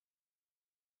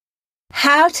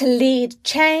How to lead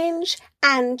change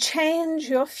and change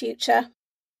your future.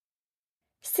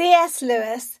 C.S.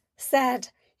 Lewis said,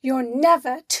 "You're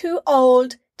never too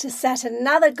old to set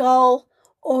another goal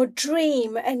or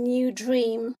dream a new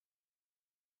dream."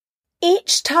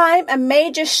 Each time a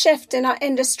major shift in our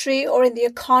industry or in the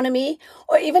economy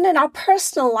or even in our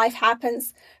personal life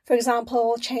happens, for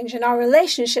example, change in our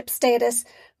relationship status,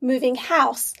 moving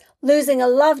house, losing a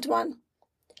loved one,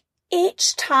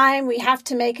 each time we have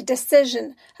to make a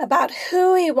decision about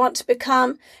who we want to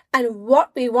become and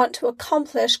what we want to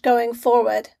accomplish going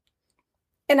forward.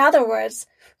 In other words,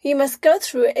 we must go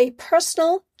through a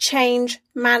personal change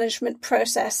management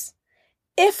process.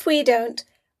 If we don't,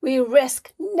 we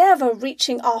risk never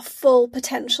reaching our full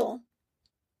potential.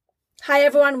 Hi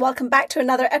everyone, welcome back to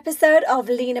another episode of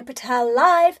Leena Patel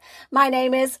Live. My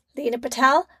name is Leena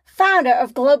Patel, founder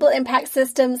of Global Impact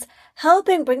Systems,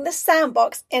 helping bring the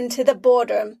sandbox into the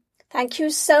boardroom. Thank you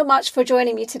so much for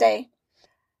joining me today.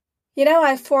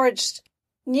 I've forged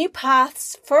new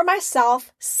paths for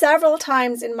myself several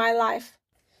times in my life.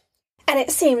 And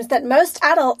it seems that most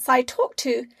adults I talk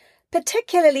to,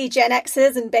 particularly Gen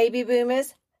Xers and baby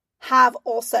boomers, have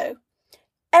also.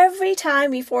 Every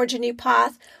time we forge a new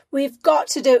path, we've got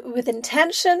to do it with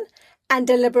intention and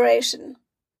deliberation.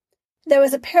 There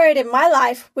was a period in my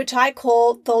life which I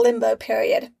call the limbo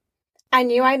period. I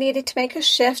knew I needed to make a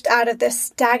shift out of this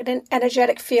stagnant,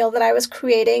 energetic field that I was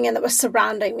creating and that was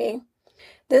surrounding me.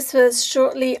 This was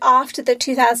shortly after the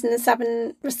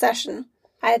 2007 recession.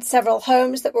 I had several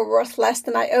homes that were worth less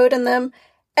than I owed on them.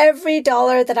 Every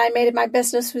dollar that I made in my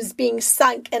business was being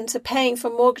sunk into paying for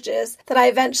mortgages that I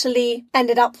eventually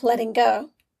ended up letting go.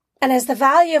 And as the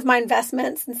value of my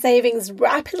investments and savings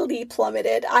rapidly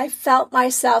plummeted, I felt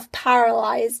myself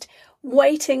paralyzed,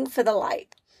 waiting for the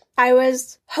light. I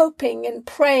was hoping and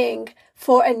praying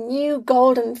for a new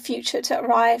golden future to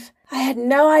arrive. I had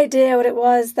no idea what it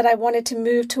was that I wanted to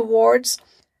move towards,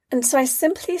 and so I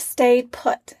simply stayed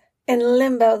put in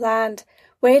limbo land,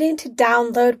 waiting to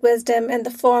download wisdom in the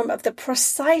form of the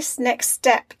precise next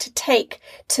step to take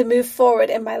to move forward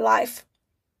in my life.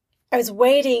 I was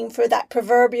waiting for that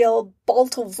proverbial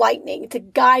bolt of lightning to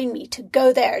guide me to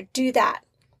go there, do that.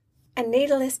 And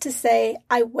needless to say,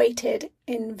 I waited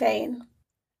in vain.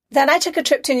 Then I took a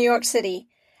trip to New York City,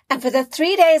 and for the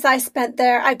 3 days I spent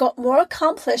there, I got more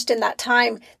accomplished in that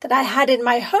time than I had in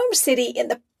my home city in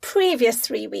the previous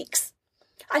 3 weeks.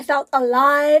 I felt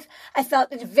alive, I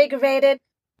felt invigorated,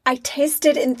 I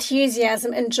tasted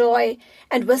enthusiasm and joy,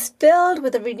 and was filled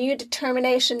with a renewed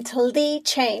determination to lead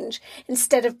change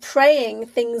instead of praying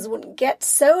things wouldn't get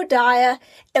so dire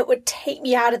it would take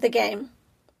me out of the game.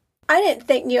 I didn't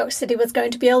think New York City was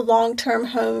going to be a long-term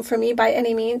home for me by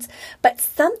any means, but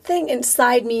something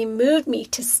inside me moved me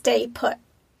to stay put.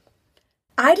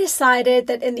 I decided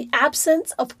that in the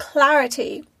absence of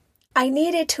clarity, I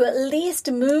needed to at least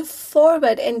move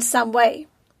forward in some way.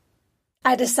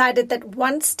 I decided that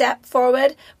one step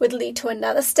forward would lead to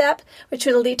another step, which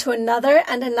would lead to another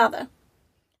and another.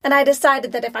 And I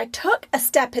decided that if I took a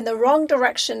step in the wrong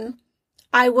direction,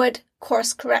 I would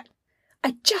course correct.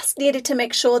 I just needed to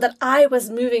make sure that I was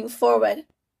moving forward.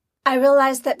 I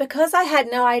realized that because I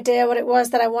had no idea what it was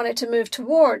that I wanted to move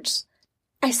towards,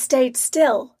 I stayed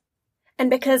still. And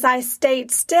because I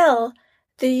stayed still,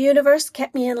 the universe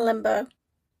kept me in limbo.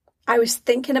 I was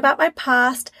thinking about my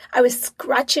past, I was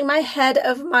scratching my head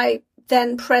over my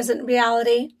then present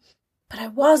reality, but I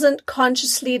wasn't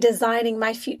consciously designing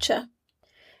my future.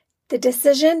 The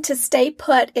decision to stay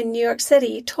put in New York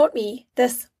City taught me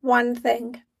this one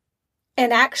thing.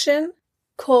 Inaction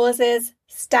causes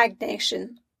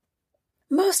stagnation.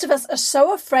 Most of us are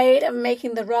so afraid of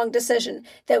making the wrong decision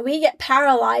that we get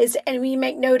paralyzed and we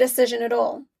make no decision at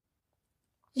all.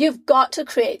 You've got to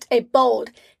create a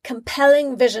bold,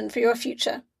 compelling vision for your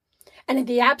future. And in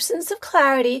the absence of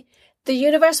clarity, the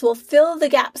universe will fill the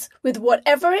gaps with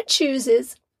whatever it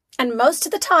chooses, and most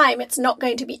of the time it's not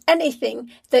going to be anything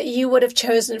that you would have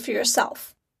chosen for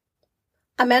yourself.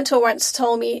 A mentor once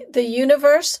told me, "The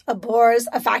universe abhors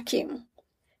a vacuum."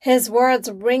 His words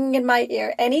ring in my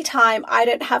ear any time I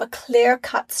don't have a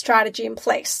clear-cut strategy in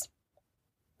place.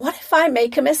 What if I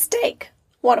make a mistake?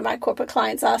 One of my corporate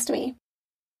clients asked me.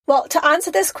 Well, to answer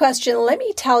this question, let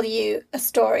me tell you a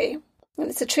story, and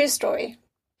it's a true story.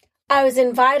 I was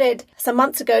invited some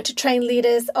months ago to train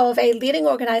leaders of a leading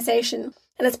organization,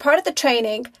 and as part of the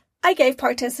training, I gave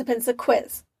participants a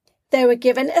quiz. They were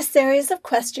given a series of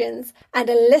questions and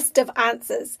a list of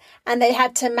answers, and they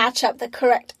had to match up the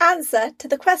correct answer to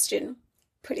the question.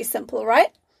 Pretty simple,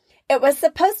 right? It was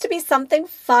supposed to be something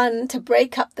fun to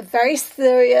break up the very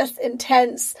serious,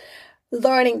 intense,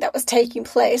 learning that was taking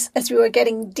place as we were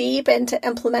getting deep into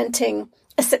implementing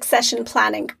a succession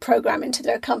planning program into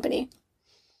their company.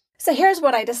 So here's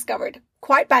what I discovered,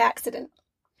 quite by accident.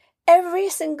 Every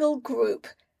single group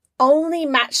only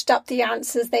matched up the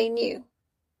answers they knew.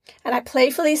 And I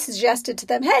playfully suggested to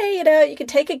them, hey, you can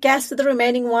take a guess for the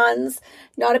remaining ones.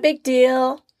 Not a big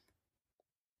deal.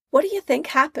 What do you think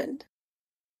happened?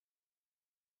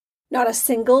 Not a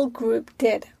single group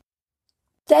did.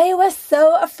 They were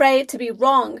so afraid to be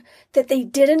wrong that they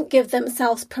didn't give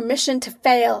themselves permission to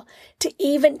fail, to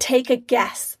even take a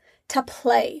guess, to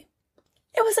play.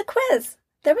 It was a quiz.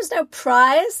 There was no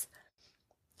prize.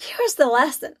 Here's the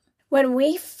lesson. When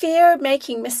we fear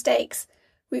making mistakes,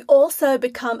 we also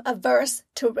become averse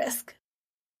to risk.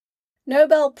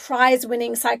 Nobel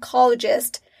Prize-winning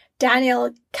psychologist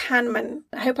Daniel Kahneman,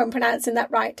 I hope I'm pronouncing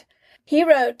that right, he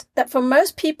wrote that for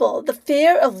most people, the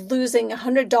fear of losing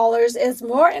 $100 is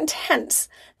more intense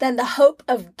than the hope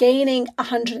of gaining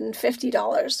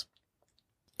 $150.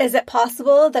 Is it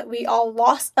possible that we are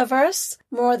loss averse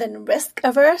more than risk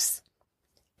averse?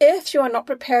 If you are not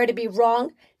prepared to be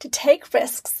wrong, to take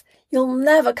risks, you'll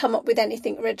never come up with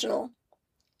anything original.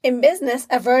 In business,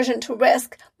 aversion to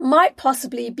risk might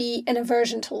possibly be an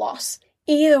aversion to loss.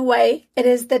 Either way, it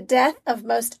is the death of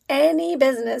most any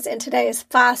business in today's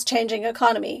fast-changing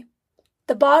economy.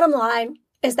 The bottom line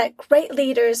is that great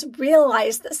leaders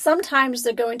realize that sometimes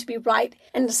they're going to be right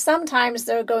and sometimes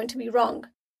they're going to be wrong.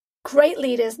 Great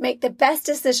leaders make the best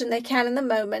decision they can in the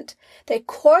moment. They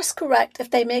course correct if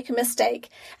they make a mistake,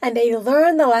 and they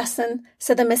learn the lesson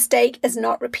so the mistake is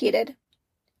not repeated.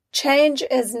 Change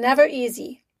is never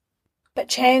easy, but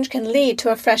change can lead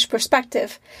to a fresh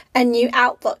perspective, a new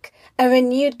outlook, a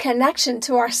renewed connection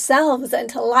to ourselves and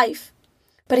to life.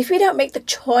 But if we don't make the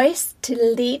choice to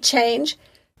lead change,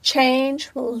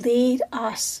 change will lead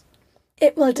us.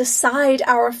 It will decide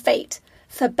our fate,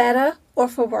 for better or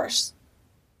for worse.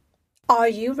 Are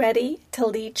you ready to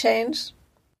lead change?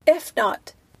 If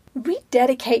not,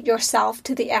 rededicate yourself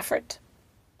to the effort.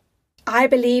 I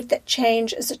believe that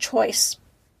change is a choice.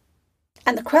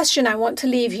 And the question I want to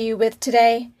leave you with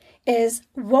today is,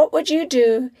 what would you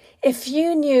do if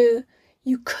you knew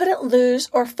you couldn't lose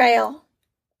or fail?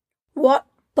 What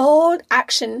bold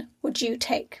action would you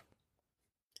take?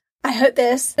 I hope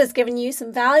this has given you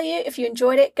some value. If you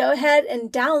enjoyed it, go ahead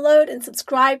and download and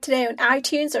subscribe today on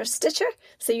iTunes or Stitcher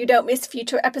so you don't miss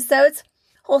future episodes.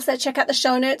 Also, check out the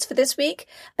show notes for this week,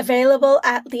 available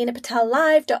at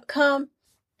leenapatellive.com.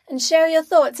 And share your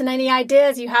thoughts and any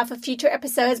ideas you have for future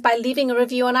episodes by leaving a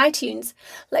review on iTunes.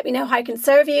 Let me know how I can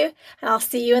serve you, and I'll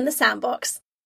see you in the sandbox.